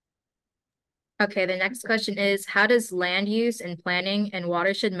 Okay, the next question is, how does land use and planning and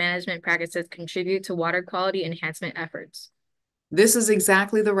watershed management practices contribute to water quality enhancement efforts? This is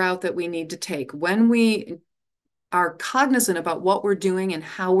exactly the route that we need to take. When we are cognizant about what we're doing and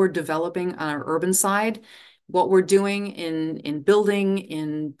how we're developing on our urban side, what we're doing in building,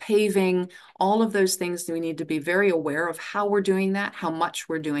 in paving, all of those things, we need to be very aware of how we're doing that, how much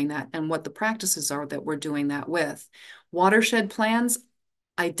we're doing that, and what the practices are that we're doing that with. Watershed plans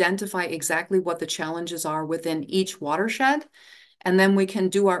identify exactly what the challenges are within each watershed, and then we can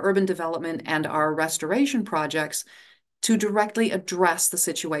do our urban development and our restoration projects to directly address the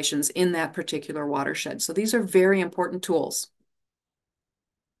situations in that particular watershed. So these are very important tools.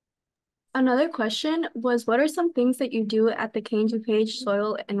 Another question was, what are some things that you do at the Cane to Page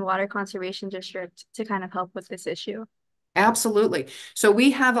Soil and Water Conservation District to kind of help with this issue? Absolutely. So we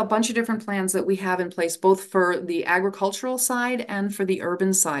have a bunch of different plans that we have in place, both for the agricultural side and for the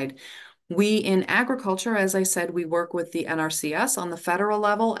urban side. We, in agriculture, as I said, we work with the NRCS on the federal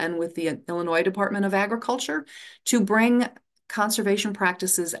level and with the Illinois Department of Agriculture to bring conservation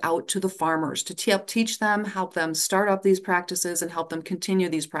practices out to the farmers, to help teach them, help them start up these practices and help them continue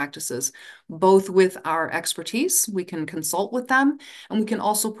these practices, both with our expertise. We can consult with them, and we can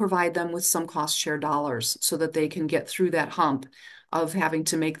also provide them with some cost share dollars so that they can get through that hump of having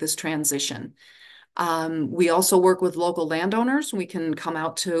to make this transition. We also work with local landowners. We can come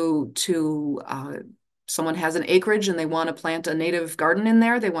out to someone has an acreage and they want to plant a native garden in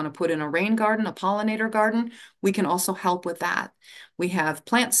there. They want to put in a rain garden, a pollinator garden. We can also help with that. We have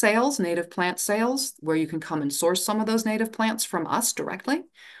plant sales, native plant sales, where you can come and source some of those native plants from us directly.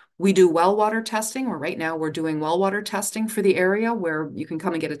 We do well water testing, or right now we're doing well water testing for the area where you can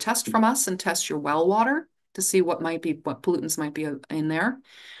come and get a test from us and test your well water to see what pollutants might be in there.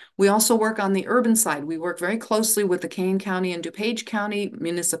 We also work on the urban side. We work very closely with the Kane County and DuPage County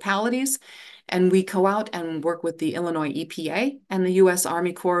municipalities, and we go out and work with the Illinois EPA and the U.S.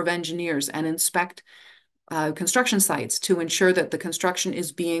 Army Corps of Engineers and inspect construction sites to ensure that the construction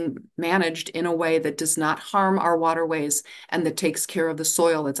is being managed in a way that does not harm our waterways and that takes care of the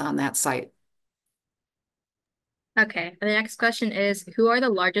soil that's on that site. Okay, the next question is, who are the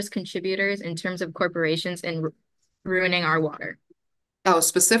largest contributors in terms of corporations in ruining our water? Oh,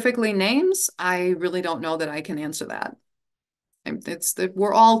 specifically names? I really don't know that I can answer that.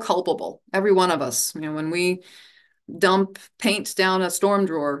 We're all culpable, every one of us. You know, when we dump paint down a storm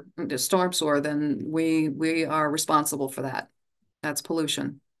sewer, then we are responsible for that. That's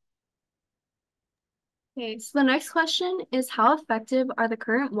pollution. Okay, so the next question is, how effective are the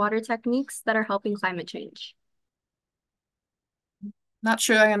current water techniques that are helping climate change? Not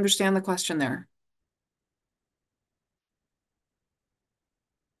sure I understand the question there.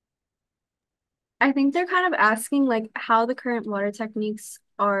 I think they're kind of asking like how the current water techniques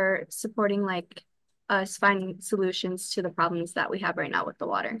are supporting like us finding solutions to the problems that we have right now with the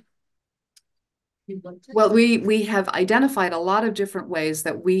water. Well, we have identified a lot of different ways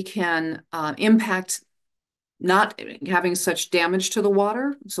that we can impact not having such damage to the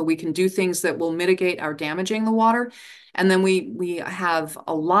water. So we can do things that will mitigate our damaging the water. And then we have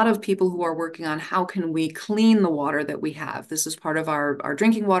a lot of people who are working on how can we clean the water that we have. This is part of our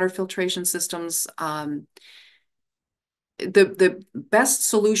drinking water filtration systems. The best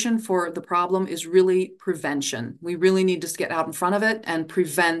solution for the problem is really prevention. We really need to get out in front of it and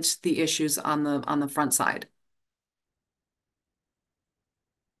prevent the issues on the front side.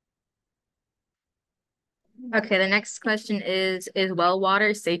 Okay, the next question is well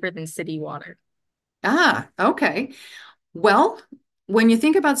water safer than city water? Okay. Well, when you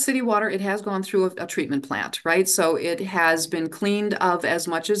think about city water, it has gone through a treatment plant, right? So it has been cleaned of as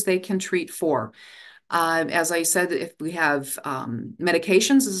much as they can treat for. As I said, if we have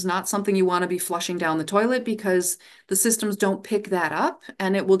medications, this is not something you want to be flushing down the toilet because the systems don't pick that up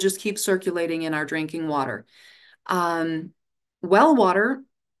and it will just keep circulating in our drinking water. Um, well water,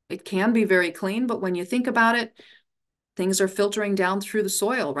 it can be very clean, but when you think about it, things are filtering down through the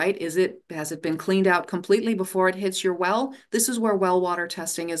soil, right? Has it been cleaned out completely before it hits your well? This is where well water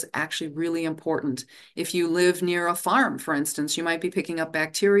testing is actually really important. If you live near a farm, for instance, you might be picking up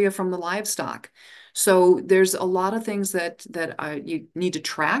bacteria from the livestock. So there's a lot of things that you need to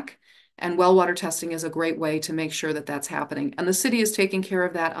track, and well water testing is a great way to make sure that that's happening. And the city is taking care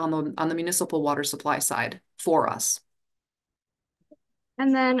of that on the municipal water supply side for us.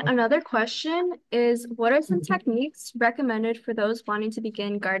 And then another question is, what are some techniques recommended for those wanting to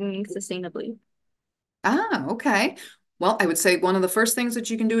begin gardening sustainably? Okay. Well, I would say one of the first things that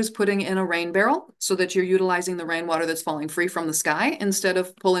you can do is putting in a rain barrel so that you're utilizing the rainwater that's falling free from the sky instead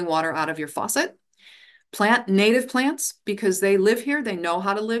of pulling water out of your faucet. Plant native plants because they live here, they know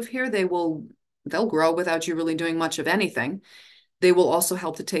how to live here. They'll grow without you really doing much of anything. They will also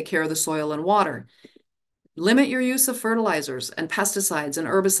help to take care of the soil and water. Limit your use of fertilizers and pesticides and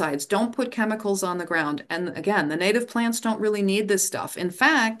herbicides. Don't put chemicals on the ground. And again, the native plants don't really need this stuff. In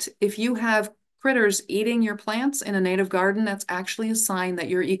fact, if you have critters eating your plants in a native garden, that's actually a sign that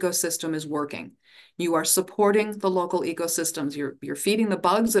your ecosystem is working. You are supporting the local ecosystems. You're feeding the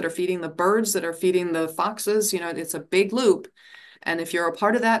bugs that are feeding the birds that are feeding the foxes. You know, it's a big loop. And if you're a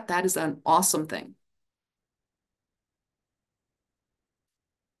part of that, that is an awesome thing.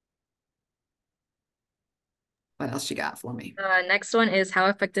 What else you got for me? Next one is how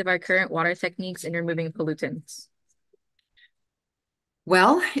effective are current water techniques in removing pollutants?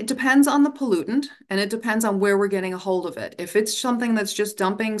 Well, it depends on the pollutant and it depends on where we're getting a hold of it. If it's something that's just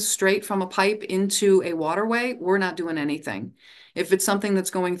dumping straight from a pipe into a waterway, we're not doing anything. If it's something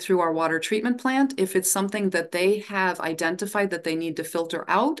that's going through our water treatment plant, if it's something that they have identified that they need to filter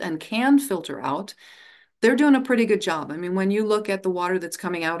out and can filter out, they're doing a pretty good job. I mean, when you look at the water that's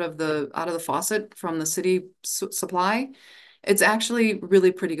coming out of the faucet from the city supply, it's actually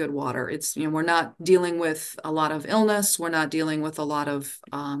really pretty good water. It's, you know, we're not dealing with a lot of illness. We're not dealing with a lot of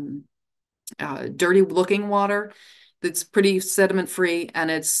dirty looking water. That's pretty sediment free and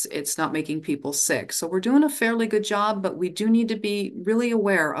it's not making people sick. So we're doing a fairly good job, but we do need to be really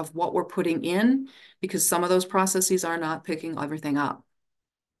aware of what we're putting in because some of those processes are not picking everything up.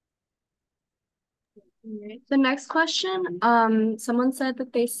 The next question, someone said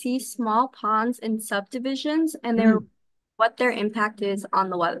that they see small ponds in subdivisions and what their impact is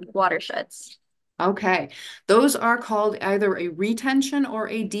on the watersheds. Okay, those are called either a retention or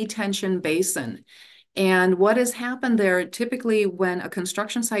a detention basin. And what has happened there, typically when a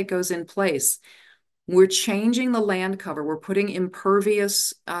construction site goes in place, we're changing the land cover. We're putting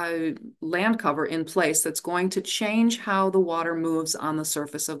impervious land cover in place that's going to change how the water moves on the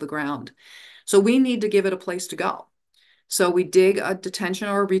surface of the ground. So we need to give it a place to go. So we dig a detention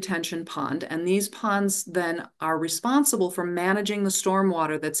or a retention pond, and these ponds then are responsible for managing the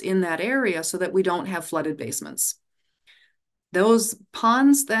stormwater that's in that area so that we don't have flooded basements. Those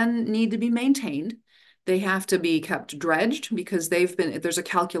ponds then need to be maintained. They have to be kept dredged because there's a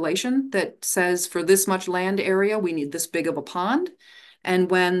calculation that says for this much land area, we need this big of a pond.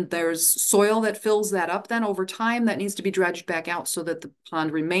 And when there's soil that fills that up, then over time, that needs to be dredged back out so that the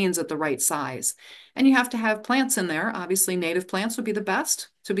pond remains at the right size. And you have to have plants in there. Obviously, native plants would be the best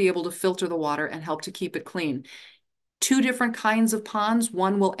to be able to filter the water and help to keep it clean. Two different kinds of ponds.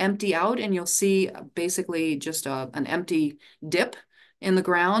 One will empty out and you'll see basically just an empty dip in the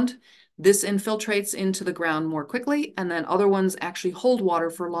ground. This infiltrates into the ground more quickly, and then other ones actually hold water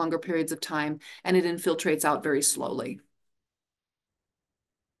for longer periods of time, and it infiltrates out very slowly.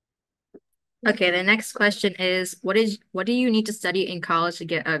 Okay, the next question is what do you need to study in college to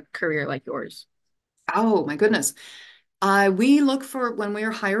get a career like yours? Oh my goodness. When we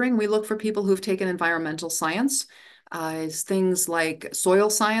are hiring, we look for people who've taken environmental science. Things like soil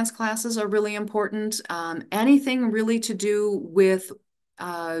science classes are really important. Anything really to do with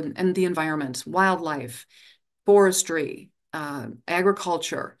and the environment, wildlife, forestry,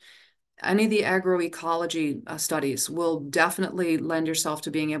 agriculture, any of the agroecology studies will definitely lend yourself to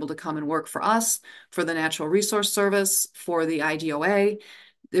being able to come and work for us, for the Natural Resource Service, for the IDOA.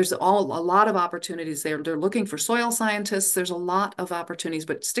 There's a lot of opportunities there. They're looking for soil scientists. There's a lot of opportunities,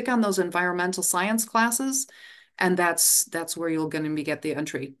 but stick on those environmental science classes, and that's where you're going to get the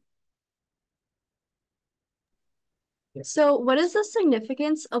entry. So, what is the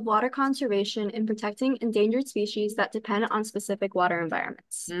significance of water conservation in protecting endangered species that depend on specific water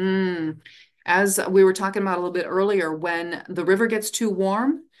environments? As we were talking about a little bit earlier, when the river gets too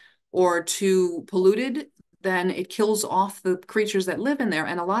warm or too polluted, then it kills off the creatures that live in there.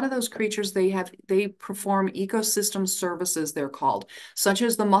 And a lot of those creatures, they perform ecosystem services, they're called, such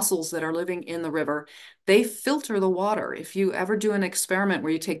as the mussels that are living in the river. They filter the water. If you ever do an experiment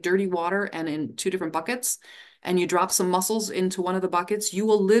where you take dirty water and in two different buckets, and you drop some mussels into one of the buckets, you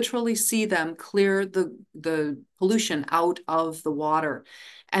will literally see them clear the pollution out of the water.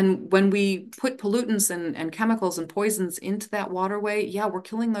 And when we put pollutants and chemicals and poisons into that waterway, yeah, we're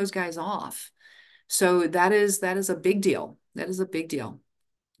killing those guys off. So that is a big deal. That is a big deal.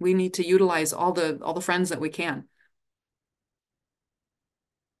 We need to utilize all the friends that we can.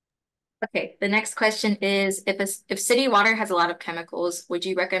 Okay, the next question is if city water has a lot of chemicals, would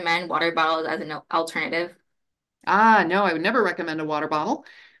you recommend water bottles as an alternative? No, I would never recommend a water bottle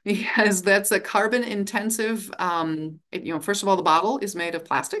because that's a carbon intensive, first of all, the bottle is made of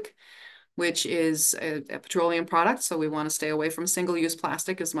plastic, which is a petroleum product. So we want to stay away from single-use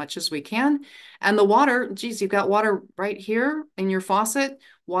plastic as much as we can. And the water, geez, you've got water right here in your faucet.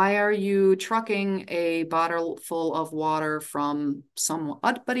 Why are you trucking a bottle full of water from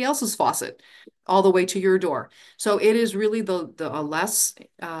somebody else's faucet all the way to your door? So it is really a less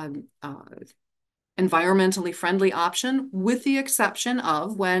environmentally friendly option, with the exception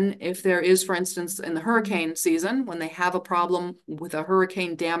of if there is, for instance, in the hurricane season, when they have a problem with a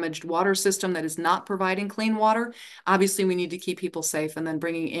hurricane damaged water system that is not providing clean water, obviously we need to keep people safe, and then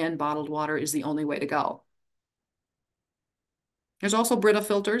bringing in bottled water is the only way to go. There's also Brita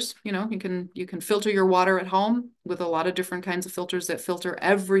filters. You can filter your water at home with a lot of different kinds of filters that filter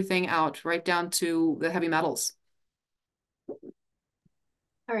everything out, right down to the heavy metals.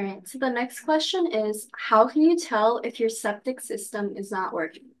 All right, so the next question is, how can you tell if your septic system is not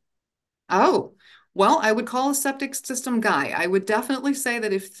working? Oh, well, I would call a septic system guy. I would definitely say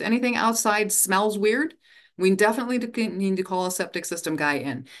that if anything outside smells weird, we definitely need to call a septic system guy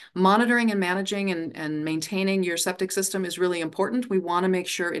in. Monitoring and managing and maintaining your septic system is really important. We want to make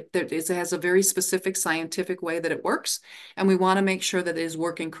sure that it has a very specific scientific way that it works, and we want to make sure that it is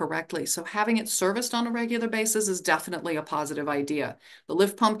working correctly. So having it serviced on a regular basis is definitely a positive idea. The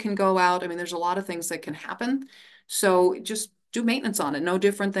lift pump can go out. I mean, there's a lot of things that can happen. So just do maintenance on it, no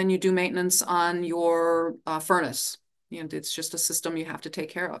different than you do maintenance on your furnace. It's just a system you have to take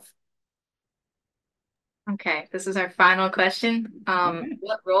care of. Okay, this is our final question. Okay.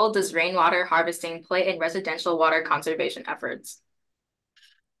 What role does rainwater harvesting play in residential water conservation efforts?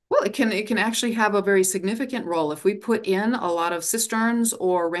 Well, it can actually have a very significant role. If we put in a lot of cisterns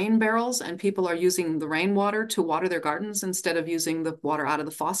or rain barrels and people are using the rainwater to water their gardens instead of using the water out of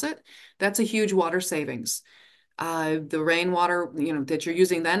the faucet, that's a huge water savings. The rainwater, that you're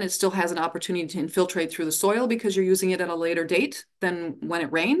using then, it still has an opportunity to infiltrate through the soil because you're using it at a later date than when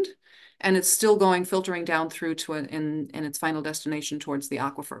it rained. And it's still filtering down through to in its final destination towards the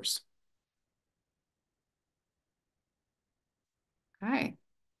aquifers. Okay.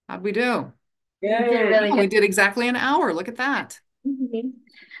 How'd we do? You did really Oh, we good. did exactly an hour. Look at that. Mhm.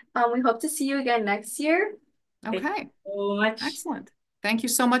 We hope to see you again next year. Thank you Okay. so much. Excellent. Thank you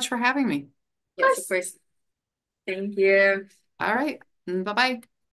so much for having me. Yes, of course. Thank you. All right. Bye-bye.